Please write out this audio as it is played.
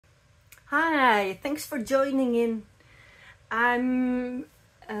Hi, thanks for joining in. I'm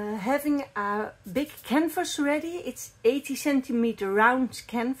having a big canvas ready. It's 80 centimeter round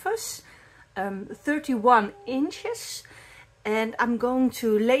canvas, 31 inches, and I'm going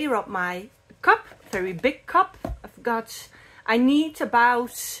to layer up my cup, very big cup. I need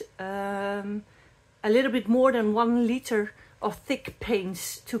about a little bit more than 1 liter of thick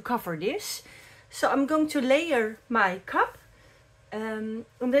paints to cover this. So I'm going to layer my cup and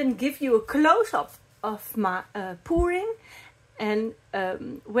then give you a close-up of my pouring, and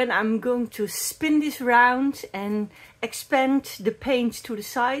when I'm going to spin this round and expand the paint to the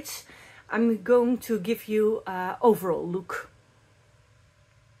sides, I'm going to give you an overall look.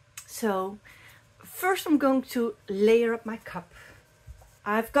 So first I'm going to layer up my cup.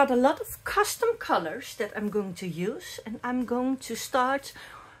 I've got a lot of custom colors that I'm going to use, and I'm going to start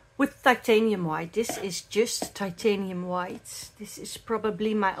with titanium white. This is just titanium white. This is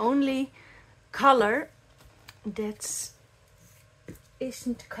probably my only color that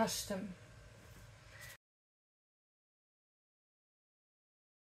isn't custom.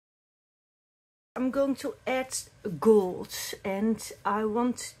 I'm going to add gold, and I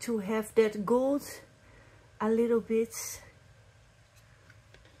want to have that gold a little bit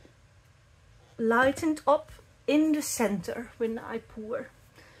lightened up in the center when I pour.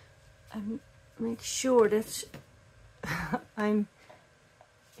 Make sure that I'm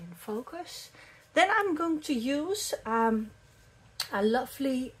in focus. Then I'm going to use a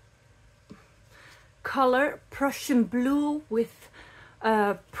lovely color, Prussian blue with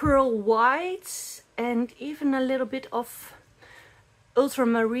pearl white and even a little bit of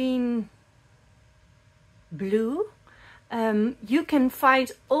ultramarine blue. You can find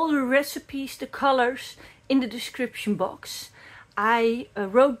all the recipes, the colors, in the description box. I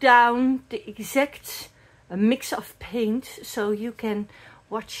wrote down the exact mix of paint, so you can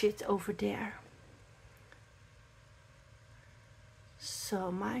watch it over there.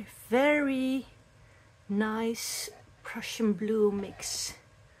 So my very nice Prussian blue mix,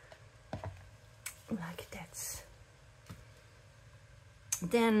 like that.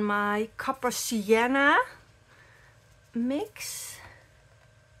 Then my copper sienna mix.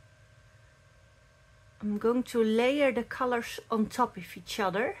 I'm going to layer the colors on top of each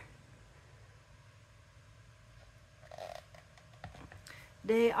other.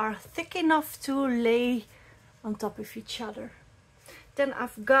 They are thick enough to lay on top of each other. Then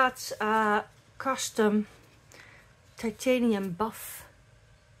I've got a custom titanium buff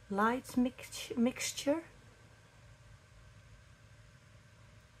light mixture.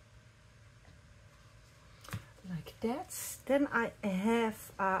 Like that. Then I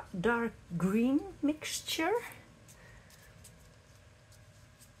have a dark green mixture.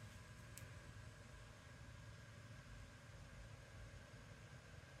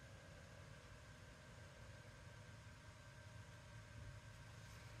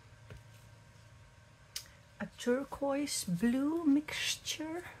 A turquoise blue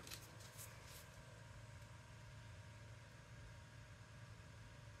mixture.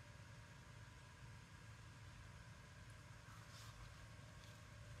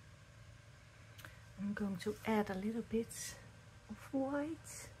 I'm going to add a little bit of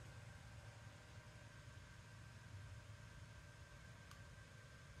white.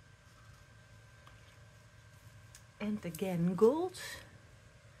 And again gold.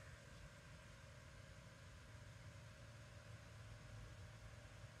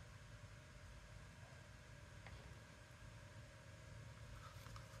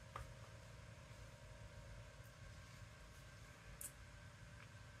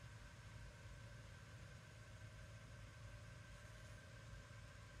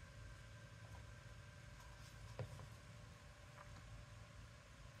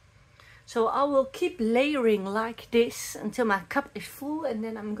 So I will keep layering like this until my cup is full, and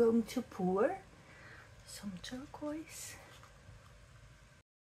then I'm going to pour some turquoise.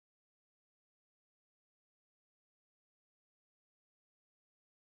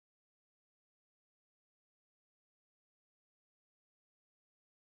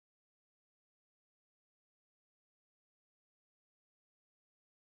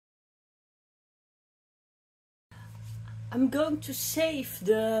 I'm going to save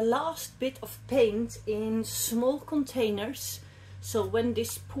the last bit of paint in small containers, so when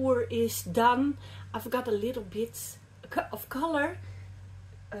this pour is done, I've got a little bit of color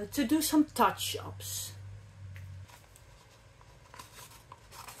to do some touch-ups.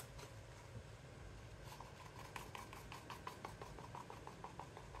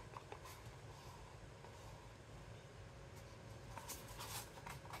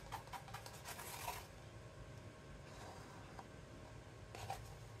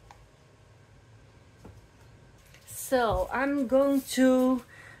 So I'm going to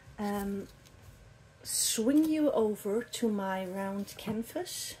swing you over to my round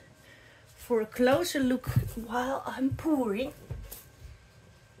canvas for a closer look while I'm pouring.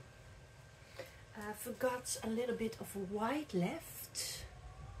 I forgot a little bit of white left.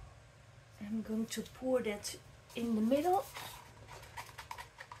 I'm going to pour that in the middle.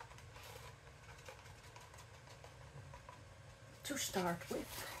 To start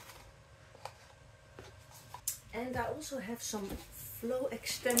with. And I also have some flow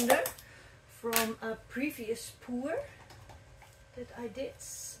extender from a previous pour that I did.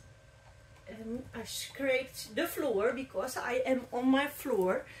 And I scraped the floor because I am on my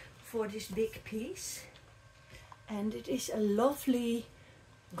floor for this big piece. And it is a lovely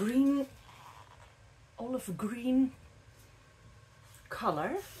green, olive green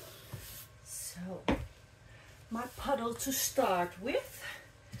color. So my puddle to start with.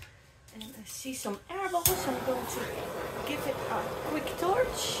 And I see some air bubbles. I'm going to give it a quick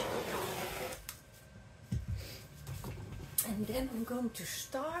torch. And then I'm going to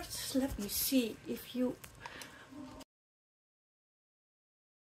start. Let me see if you...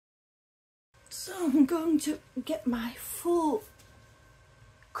 So I'm going to get my full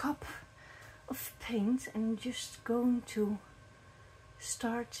cup of paint and just going to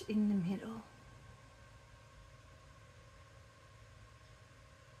start in the middle.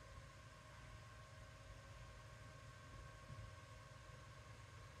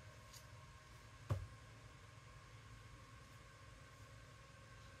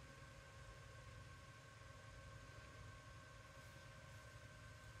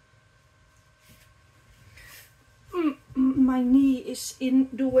 My knee is in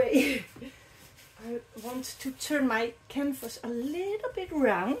the way. I want to turn my canvas a little bit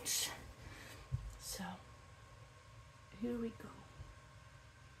round. So here we go.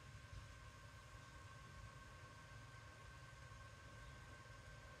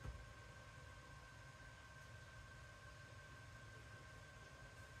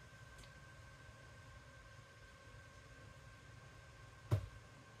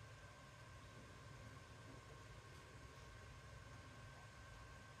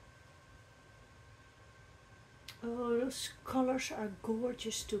 Oh, those colors are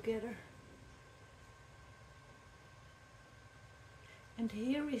gorgeous together. And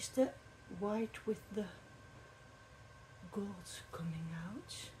here is the white with the gold coming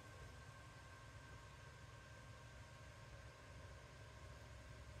out.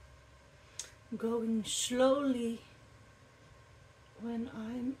 Going slowly when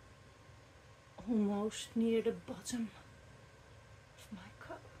I'm almost near the bottom of my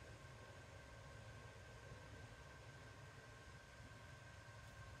cup.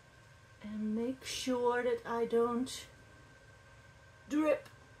 And make sure that I don't drip.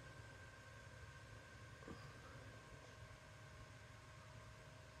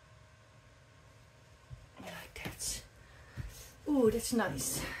 Like that. Ooh, that's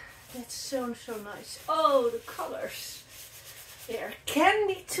nice. That's so nice. Oh, the colors. They are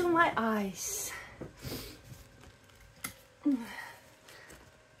candy to my eyes.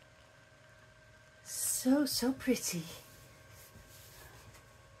 So pretty.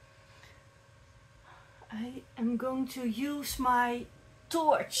 I am going to use my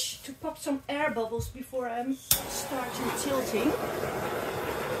torch to pop some air bubbles before I'm starting tilting.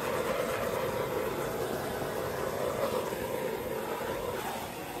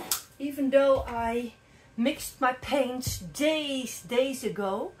 Even though I mixed my paints days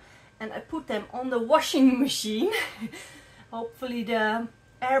ago and I put them on the washing machine, hopefully the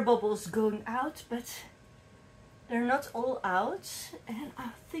air bubbles going out, but they're not all out. And I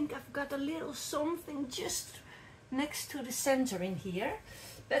think I've got a little something just next to the center in here.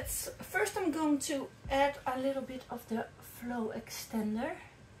 But first I'm going to add a little bit of the flow extender.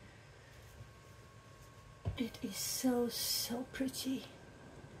 It is so pretty.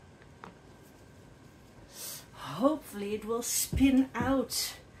 Hopefully it will spin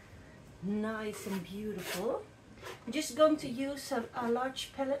out nice and beautiful. I'm just going to use a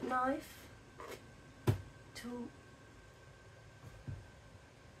large palette knife to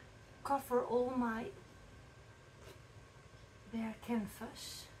cover all my bare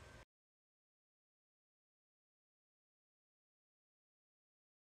canvas.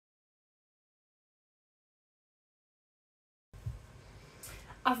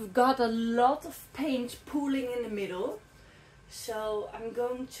 I've got a lot of paint pooling in the middle, so I'm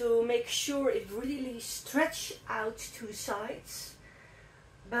going to make sure it really stretches out to the sides.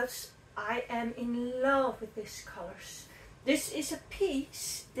 But I am in love with these colors. This is a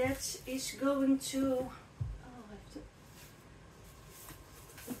piece that is going to,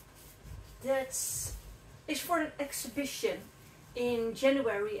 that's is for an exhibition in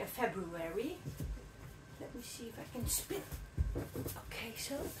January and February. Let me see if I can spin. Okay,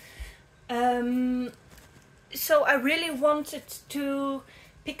 so I really wanted to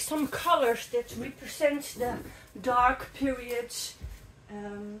pick some colors that represent the dark periods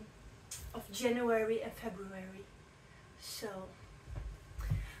of January and February. So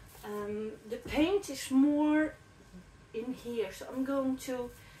the paint is more in here, so I'm going to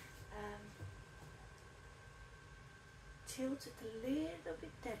tilt it a little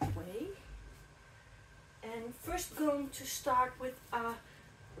bit that way. And first going to start with a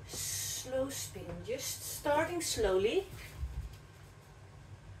slow spin, just starting slowly.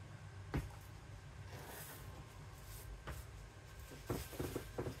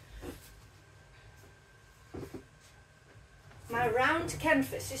 My round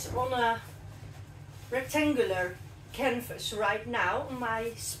canvas is on a rectangular canvas right now,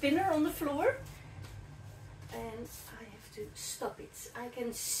 my spinner on the floor, and I have to stop it. I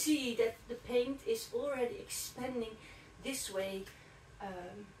can see that the paint is already expanding this way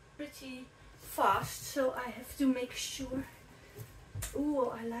pretty fast, so I have to make sure.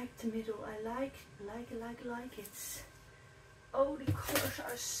 Oh, I like the middle. I like it. Oh, the colors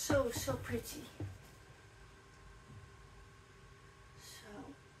are so pretty.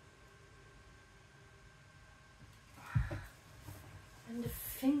 And the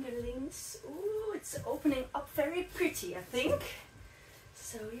fingerlings, ooh, it's opening up very pretty, I think.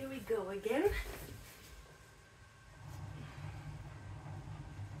 So here we go again.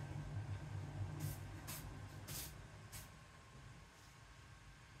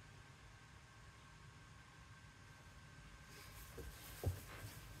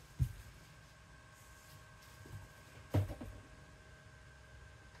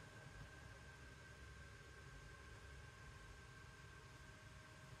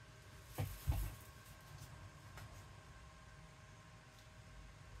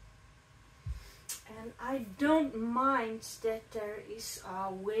 And I don't mind that there is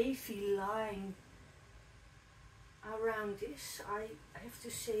a wavy line around this. I have to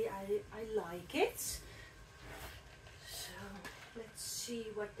say I like it. So let's see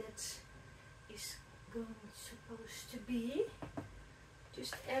what that is supposed to be.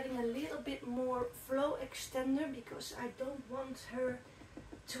 Just adding a little bit more flow extender because I don't want her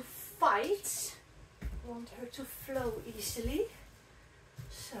to fight. I want her to flow easily.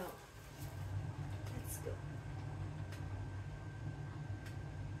 So go.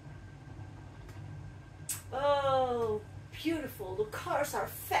 Oh, beautiful. The colors are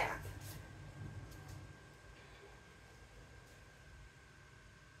fab.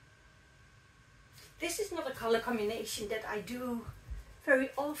 This is not a color combination that I do very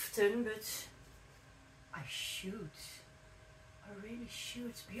often, but I shoot. I really shoot.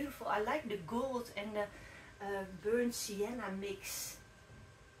 It's beautiful. I like the gold and the burnt sienna mix.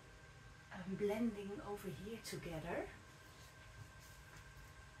 Blending over here together.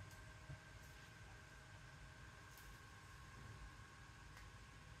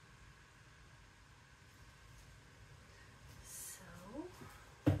 So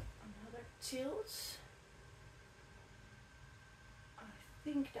another tilt. I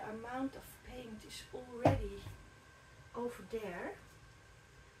think the amount of paint is already over there.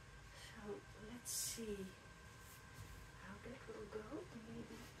 So let's see how that will go.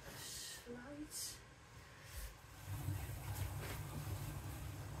 Maybe slides.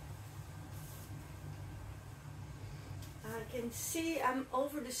 I can see I'm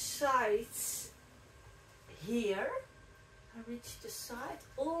over the sides here. I reached the side,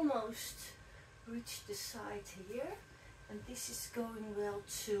 almost reached the side here, and this is going well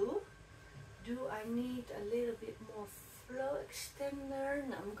too. Do I need a little bit more flow extender?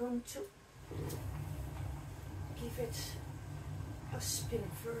 Now I'm going to give it a spin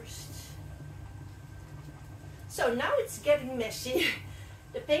first. So now it's getting messy.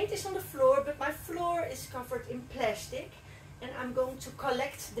 The paint is on the floor, but my floor is covered in plastic, and I'm going to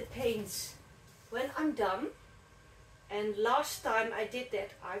collect the paints when I'm done. And last time I did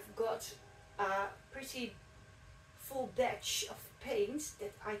that, I've got a pretty full batch of paints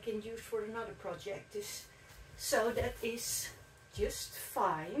that I can use for another project. So that is just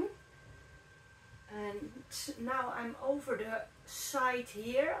fine. And now I'm over the side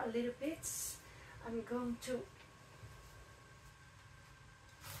here a little bit. I'm going to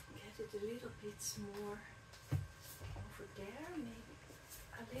get it a little bit more over there, maybe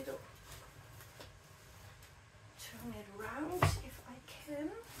a little, turn it around if I can.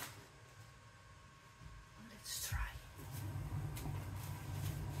 Let's try.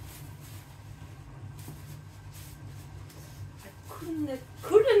 I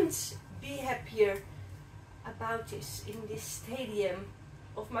couldn't be happier about this in this stadium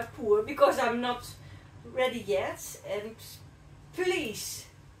of my pour, because I'm not ready yet. And please,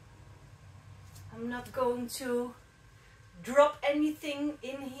 I'm not going to drop anything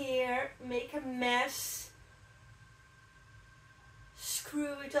in here, make a mess,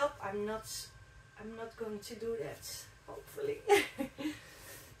 screw it up. I'm not going to do that, hopefully. I'm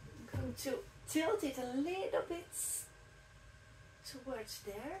going to tilt it a little bit towards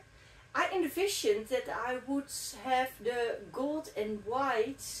there. I envisioned that I would have the gold and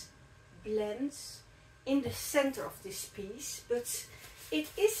white blends in the center of this piece, but it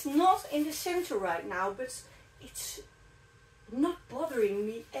is not in the center right now, but it's not bothering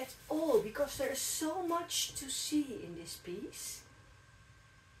me at all because there is so much to see in this piece.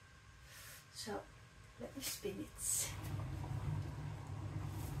 So let me spin it.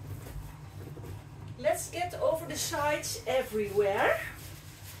 Let's get over the sides everywhere.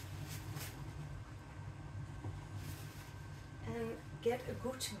 And get a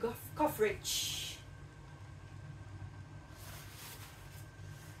good coverage.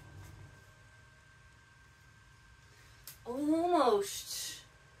 Almost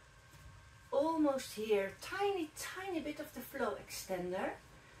here. Tiny bit of the flow extender.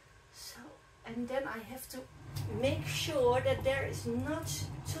 So, and then I have to make sure that there is not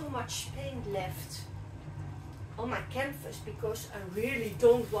too much paint left on my canvas, because I really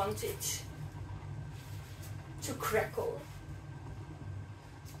don't want it to crackle.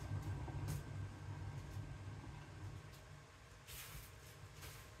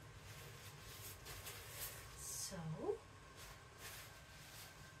 So,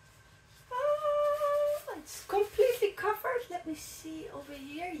 it's completely covered. Let me see over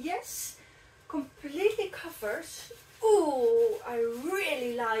here. Yes, completely covered. Ooh, I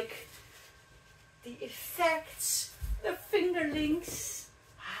really like the effects, the fingerlings,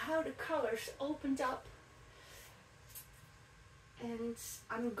 how the colors opened up. And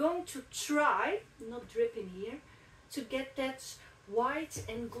I'm going to try, not dripping here, to get that white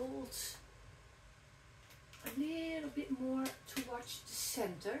and gold a little bit more towards the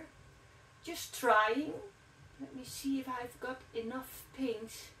center. Just trying. Let me see if I've got enough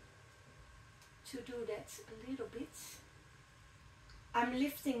paint to do that a little bit. I'm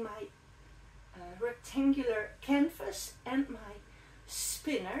lifting my rectangular canvas and my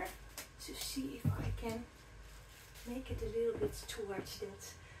spinner to see if I can make it a little bit towards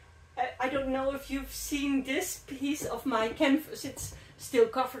that. I don't know if you've seen this piece of my canvas. It's still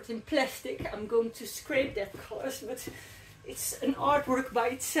covered in plastic. I'm going to scrape that colors, but it's an artwork by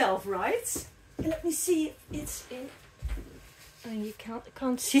itself, right? Let me see if it's in. And you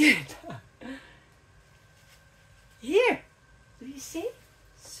can't see it. Here, do you see?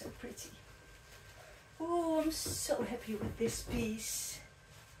 So pretty. Oh, I'm so happy with this piece.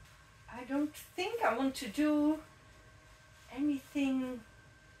 I don't think I want to do anything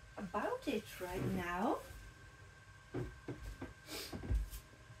about it right now.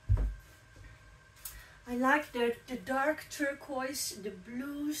 I like the dark turquoise, the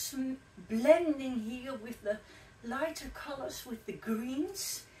blues blending here with the lighter colors, with the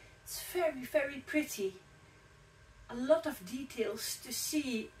greens. It's very, very pretty. A lot of details to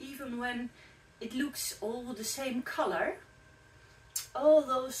see, even when it looks all the same color. All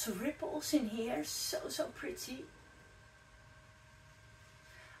those ripples in here, so pretty.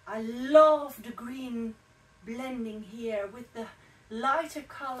 I love the green blending here with the lighter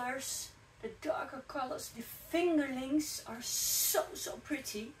colors, the darker colors. The fingerlings are so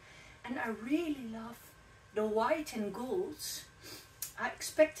pretty, and I really love the white and golds. I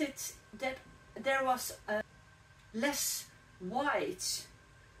expected that there was less white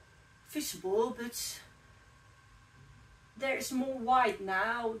visible, but there is more white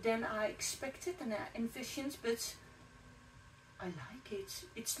now than I expected and I envisioned, but I like it.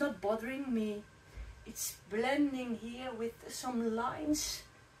 It's not bothering me. It's blending here with some lines.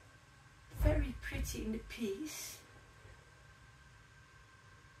 Very pretty in the piece.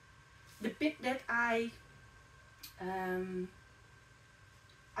 The bit that I'm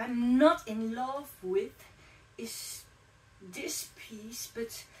not in love with is this piece,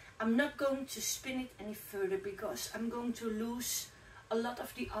 but I'm not going to spin it any further because I'm going to lose a lot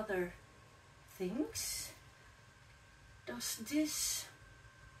of the other things. Does this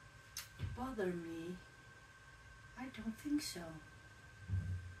bother me? I don't think so.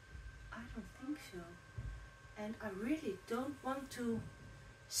 I don't think so. And I really don't want to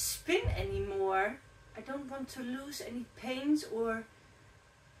spin anymore. I don't want to lose any paint or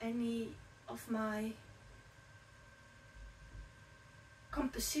any of my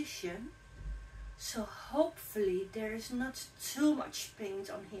composition. So hopefully there is not too much paint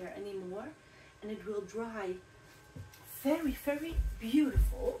on here anymore and it will dry very, very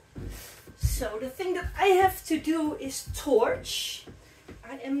beautiful. So the thing that I have to do is torch.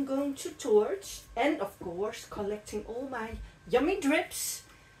 I am going to torch, and of course collecting all my yummy drips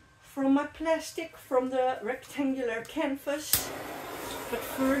from my plastic, from the rectangular canvas. But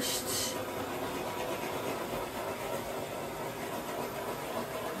first,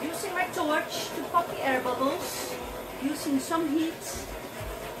 using my torch to pop the air bubbles, using some heat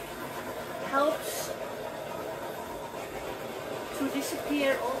helps to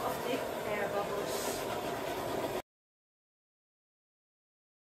disappear all of the air bubbles.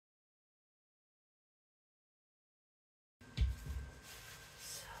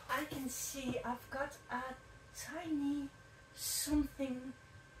 So I can see I've got a tiny something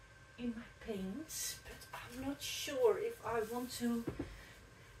in my paints, but I'm not sure if I want to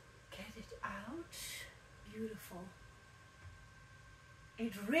get it out. Beautiful.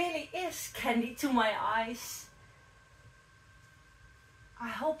 It really is candy to my eyes. I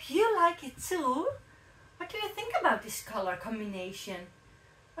hope you like it too. What do you think about this color combination?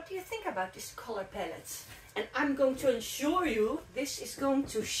 What do you think about this color palette? And I'm going to assure you this is going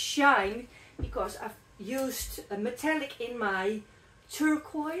to shine, because I've used a metallic in my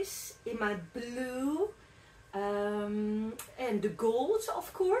turquoise, in my blue, and the gold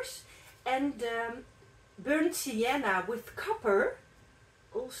of course, and burnt sienna with copper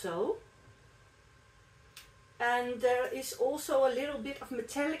also. And there is also a little bit of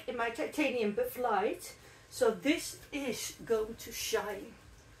metallic in my titanium buff light. So this is going to shine.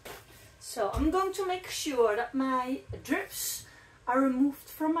 So I'm going to make sure that my drips are removed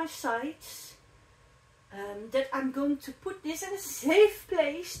from my sides. That I'm going to put this in a safe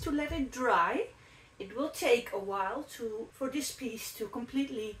place to let it dry. It will take a while for this piece to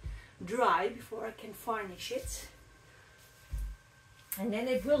completely dry before I can varnish it. And then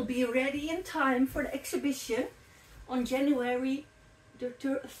it will be ready in time for the exhibition on January the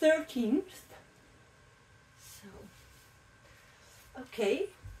 13th. So, okay.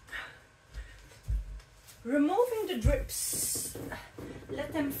 Removing the drips.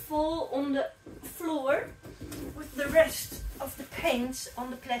 Let them fall on the floor with the rest of the paints on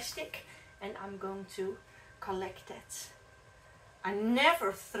the plastic. And I'm going to collect that. I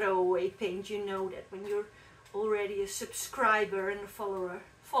never throw away paint, you know that, when you're already a subscriber and a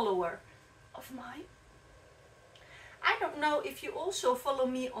follower of mine. I don't know if you also follow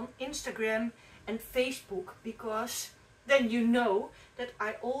me on Instagram and Facebook, because then you know that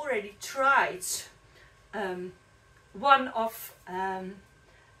I already tried one of an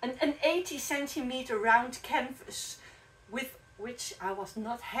 80 centimeter round canvas with which I was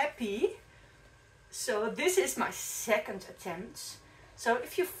not happy. So this is my second attempt. So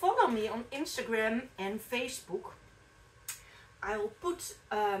if you follow me on Instagram and Facebook, I will put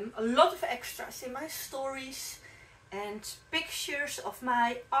a lot of extras in my stories and pictures of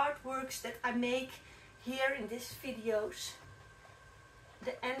my artworks that I make here in these videos.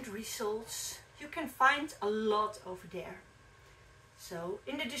 The end results. You can find a lot over there. So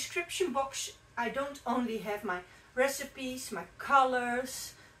in the description box I don't only have my recipes, my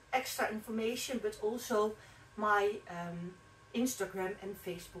colors, extra information, but also my Instagram and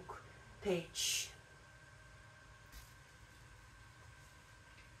Facebook page.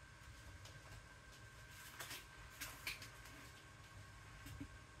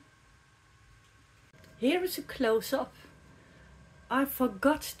 Here is a close-up. I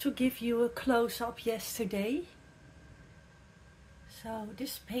forgot to give you a close-up yesterday. So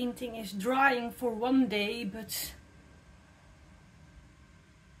this painting is drying for one day, but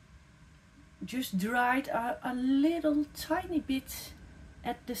just dried a little tiny bit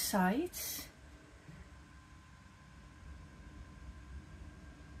at the sides.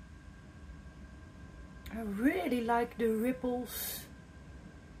 I really like the ripples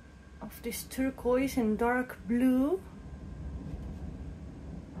of this turquoise and dark blue.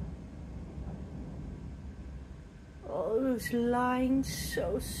 All those lines,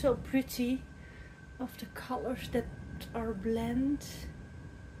 so pretty, of the colors that are blend.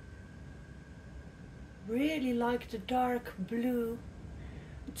 Really like the dark blue.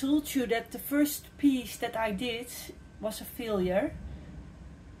 I told you that the first piece that I did was a failure,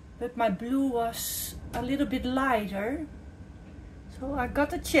 but my blue was a little bit lighter. So I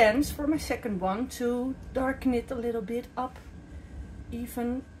got a chance for my second one to darken it a little bit up.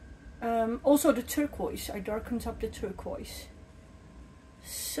 Even also the turquoise, I darkened up the turquoise.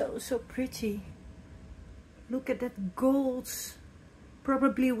 So pretty. Look at that gold,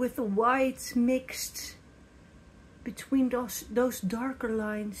 probably with the white mixed between those darker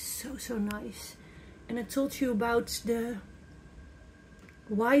lines. So nice. And I told you about the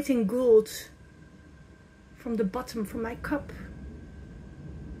white and gold from the bottom from my cup.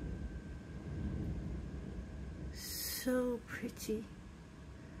 So pretty.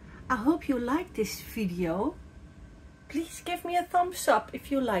 I hope you like this video. Please give me a thumbs up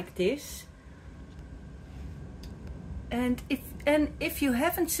if you like this. And if you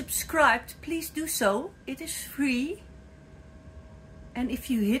haven't subscribed, please do so. It is free. And if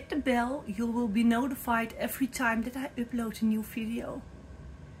you hit the bell, you will be notified every time that I upload a new video.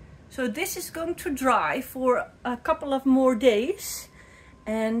 So this is going to dry for a couple of more days.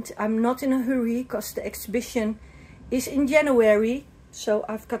 And I'm not in a hurry because the exhibition is in January. So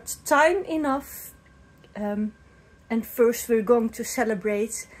I've got time enough. And first we're going to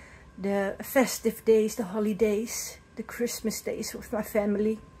celebrate the festive days, the holidays, the Christmas days with my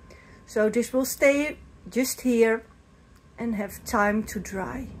family. So this will stay just here and have time to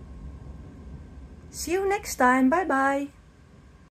dry. See you next time. Bye bye.